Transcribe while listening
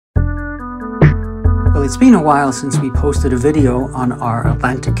Well, it's been a while since we posted a video on our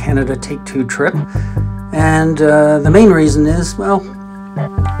Atlantic Canada Take 2 trip, and the main reason is, well,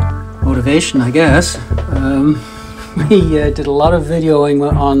 motivation, I guess. We did a lot of videoing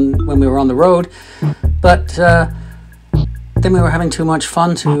when we were on the road, but then we were having too much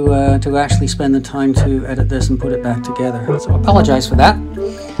fun to actually spend the time to edit this and put it back together. So I apologize for that.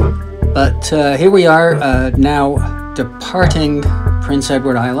 But here we are now departing Prince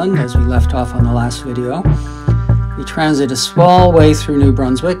Edward Island as we left off on the last video. We transit a small way through New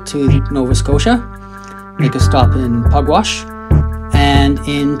Brunswick to Nova Scotia, make a stop in Pugwash and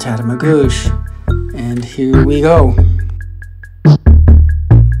in Tatamagouche. And here we go.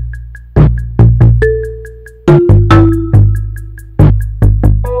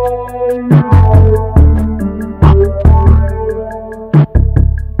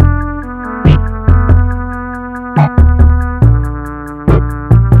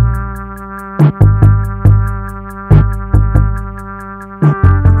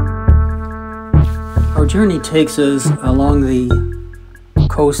 Our journey takes us along the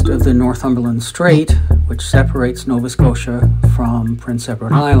coast of the Northumberland Strait, which separates Nova Scotia from Prince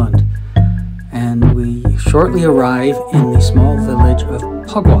Edward Island, and we shortly arrive in the small village of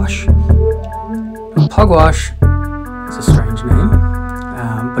Pugwash. Pugwash is a strange name,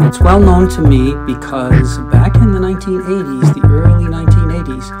 but it's well known to me because back in the 1980s, the early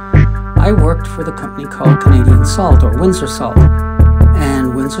 1980s, I worked for the company called Canadian Salt, or Windsor Salt,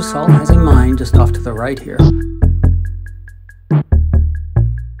 and Windsor Salt has a mine just off to the right here.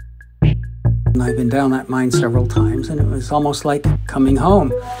 And I've been down that mine several times, and it was almost like coming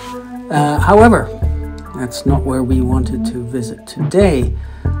home. However, that's not where we wanted to visit today.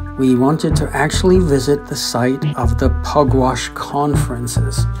 We wanted to actually visit the site of the Pugwash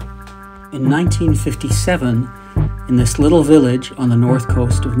Conferences. In 1957, in this little village on the north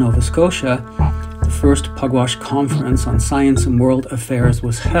coast of Nova Scotia, the first Pugwash Conference on Science and World Affairs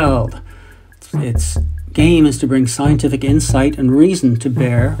was held. Its game is to bring scientific insight and reason to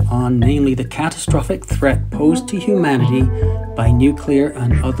bear on namely the catastrophic threat posed to humanity by nuclear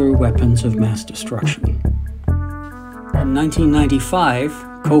and other weapons of mass destruction. In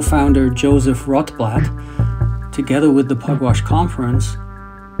 1995, co-founder Joseph Rotblat, together with the Pugwash Conference,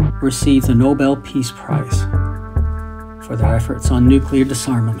 received the Nobel Peace Prize for their efforts on nuclear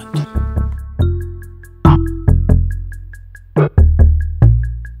disarmament.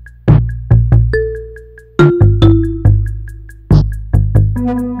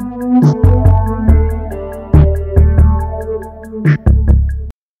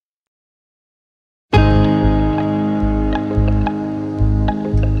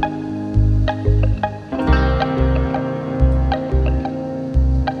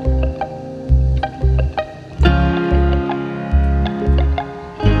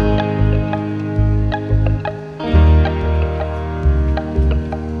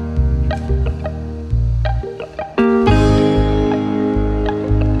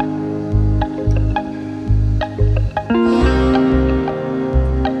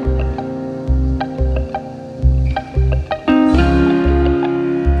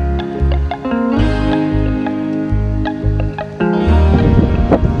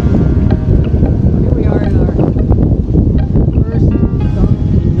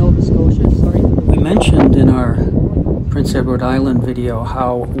 Prince Edward Island video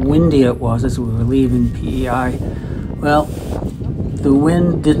how windy it was as we were leaving PEI. Well, the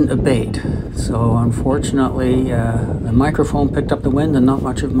wind didn't abate, so unfortunately the microphone picked up the wind and not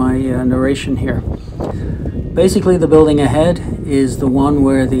much of my narration here. Basically, the building ahead is the one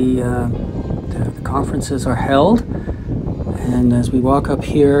where the conferences are held, and as we walk up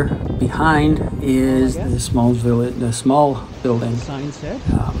here behind is the small village, the small building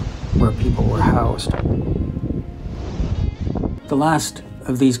where people were housed. The last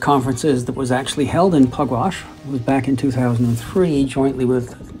of these conferences that was actually held in Pugwash was back in 2003, jointly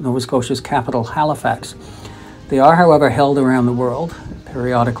with Nova Scotia's capital, Halifax. They are, however, held around the world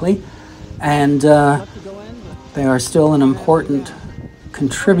periodically, and they are still an important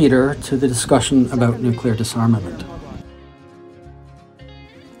contributor to the discussion about nuclear disarmament.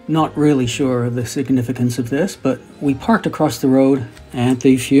 Not really sure of the significance of this, but we parked across the road at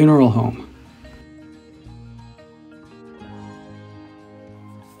the funeral home.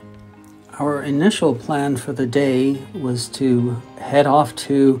 Our initial plan for the day was to head off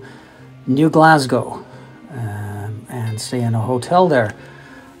to New Glasgow and stay in a hotel there.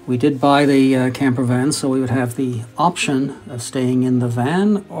 We did buy the camper van, so we would have the option of staying in the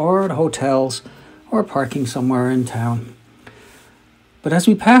van or at hotels or parking somewhere in town. But as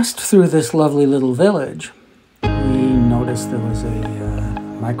we passed through this lovely little village, we noticed there was a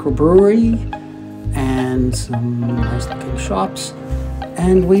microbrewery and some nice looking shops,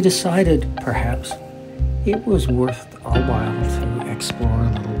 and we decided perhaps it was worth our while to explore a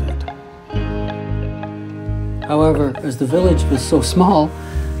little bit. However, as the village was so small,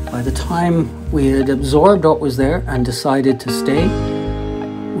 by the time we had absorbed what was there and decided to stay,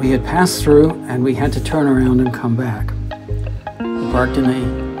 we had passed through and we had to turn around and come back. We parked in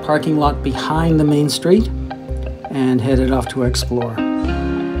a parking lot behind the main street and headed off to explore.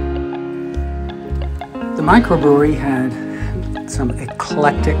 The microbrewery had some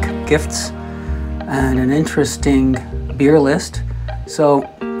eclectic gifts and an interesting beer list, so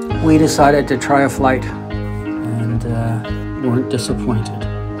we decided to try a flight and weren't disappointed.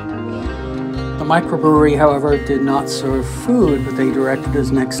 The microbrewery, however, did not serve food, but they directed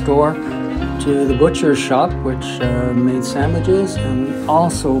us next door to the butcher's shop, which made sandwiches, and we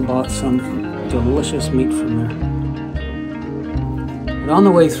also bought some delicious meat from there. But on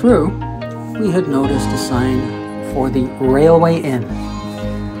the way through, we had noticed a sign for the Railway Inn.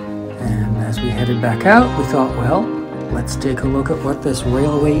 And as we headed back out, we thought, well, let's take a look at what this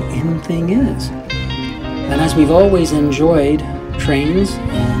Railway Inn thing is. And as we've always enjoyed trains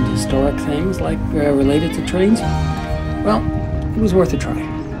and historic things like related to trains, well, it was worth a try.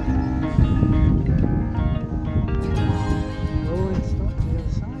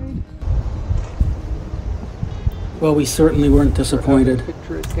 Well, we certainly weren't disappointed.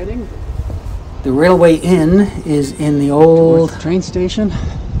 The Railway Inn is in the old train station,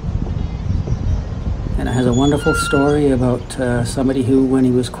 and it has a wonderful story about somebody who, when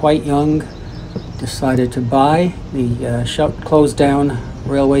he was quite young, decided to buy the closed down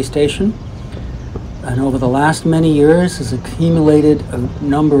railway station, and over the last many years has accumulated a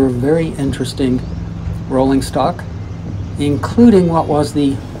number of very interesting rolling stock, including what was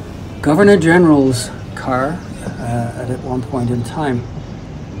the Governor General's car at one point in time.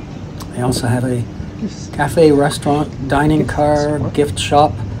 They also have a cafe, restaurant, dining car, gift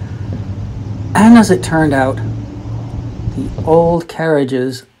shop, and as it turned out, the old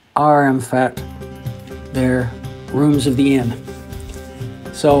carriages are in fact their rooms of the inn.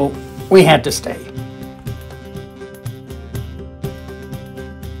 So we had to stay.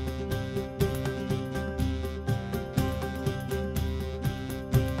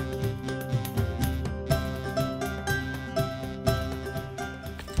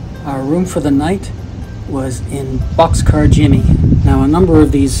 Our room for the night was in Boxcar Jimmy. Now, a number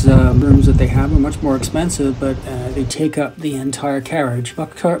of these rooms that they have are much more expensive, but they take up the entire carriage.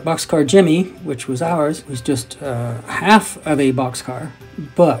 Boxcar Jimmy, which was ours, was just half of a boxcar,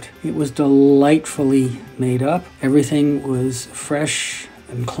 but it was delightfully made up. Everything was fresh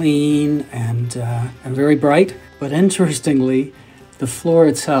and clean and very bright. But interestingly, the floor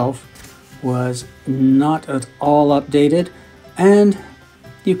itself was not at all updated, and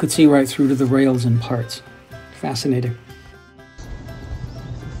you could see right through to the rails in parts. Fascinating.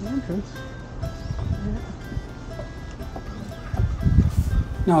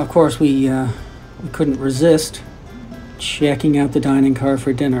 Now, of course, we couldn't resist checking out the dining car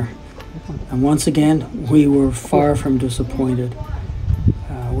for dinner. And once again, we were far from disappointed.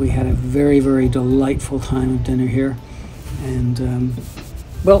 We had a very, very delightful time of dinner here. And,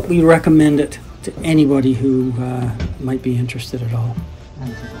 well, we recommend it to anybody who might be interested at all.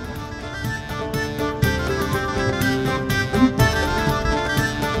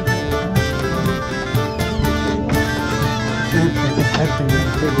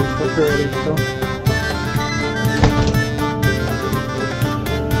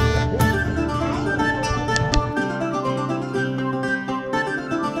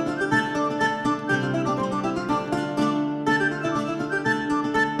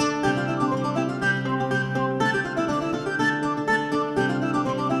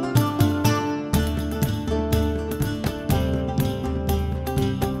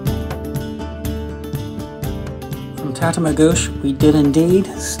 Tatamagouche, we did indeed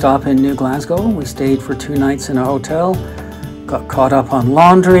stop in New Glasgow. We stayed for 2 nights in a hotel, got caught up on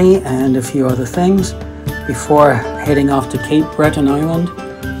laundry and a few other things before heading off to Cape Breton Island,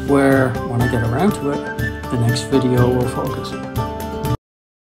 where, when I get around to it, the next video will focus.